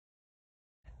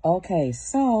Okay,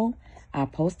 so I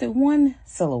posted one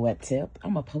silhouette tip.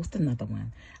 I'm going to post another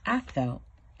one. I felt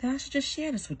that I should just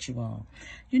share this with you all.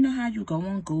 You know how you go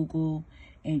on Google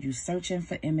and you searching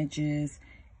for images.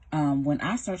 When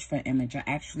I search for an image, I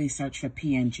actually search for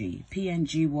PNG.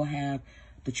 PNG will have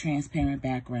the transparent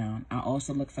background. I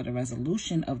also look for the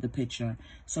resolution of the picture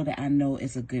so that I know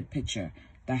it's a good picture.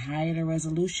 The higher the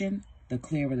resolution, the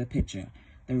clearer the picture.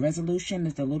 The resolution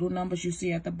is the little numbers you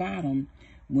see at the bottom.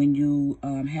 When you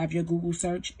have your Google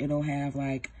search, it'll have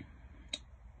like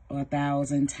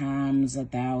 1,000 times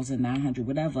 1,900,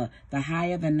 whatever. The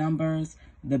higher the numbers,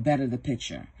 the better the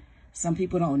picture. Some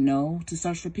people don't know to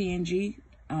search for PNG,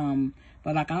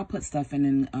 but like I'll put stuff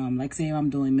in, like say I'm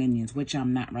doing Minions, which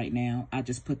I'm not right now. I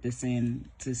just put this in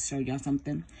to show y'all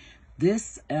something.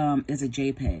 This is a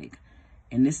JPEG,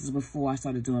 and this is before I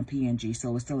started doing PNG,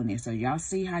 so it's still in there. So y'all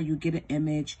see how you get an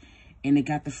image and it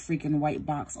got the freaking white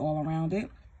box all around it?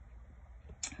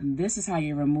 This is how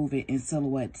you remove it in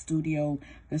Silhouette Studio.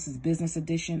 This is Business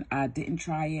Edition. I didn't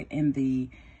try it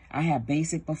in I had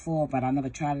Basic before, but I never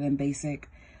tried it in Basic.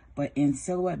 But in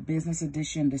Silhouette Business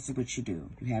Edition, this is what you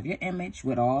do. You have your image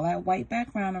with all that white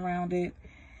background around it.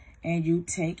 And you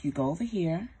go over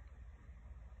here,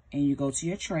 and you go to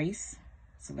your trace.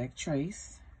 Select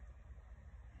trace.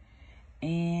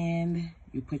 And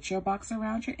you put your box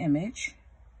around your image.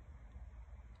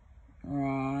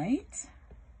 Right.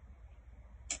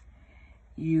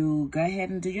 You go ahead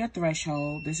and do your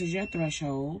threshold. This is your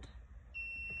threshold.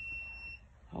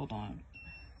 Hold on.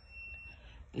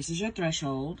 This is your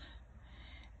threshold.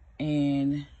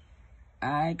 And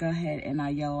I go ahead and I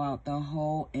yellow out the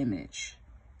whole image.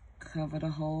 Cover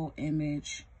the whole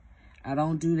image. I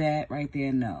don't do that right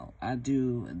there, no. I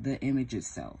do the image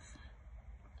itself.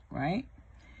 Right?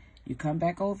 You come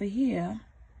back over here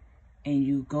and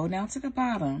you go down to the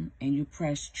bottom and you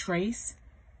press trace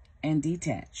and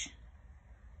detach.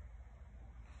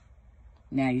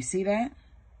 Now, you see that?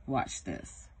 Watch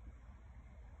this.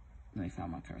 Let me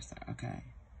find my cursor. Okay.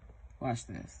 Watch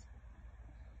this.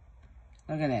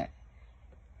 Look at that.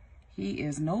 He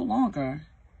is no longer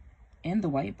in the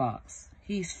white box.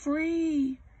 He's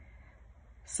free.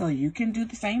 So you can do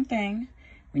the same thing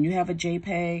when you have a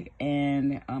JPEG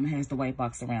and has the white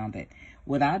box around it.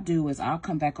 What I do is I'll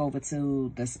come back over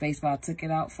to the space bar I took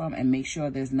it out from and make sure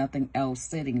there's nothing else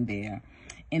sitting there.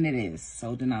 And it is.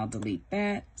 So then I'll delete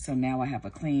that. So now I have a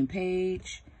clean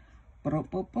page.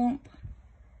 Bump, bump, bump.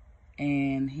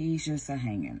 And he's just a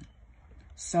hanging.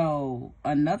 So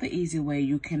another easy way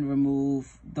you can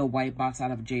remove the white box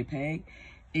out of JPEG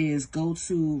is go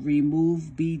to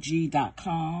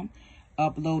removebg.com,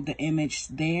 upload the image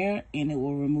there, and it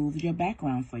will remove your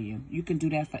background for you. You can do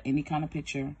that for any kind of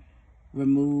picture.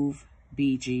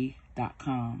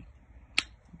 Removebg.com.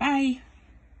 Bye.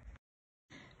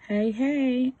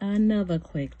 Hey, another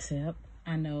quick tip.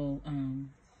 I know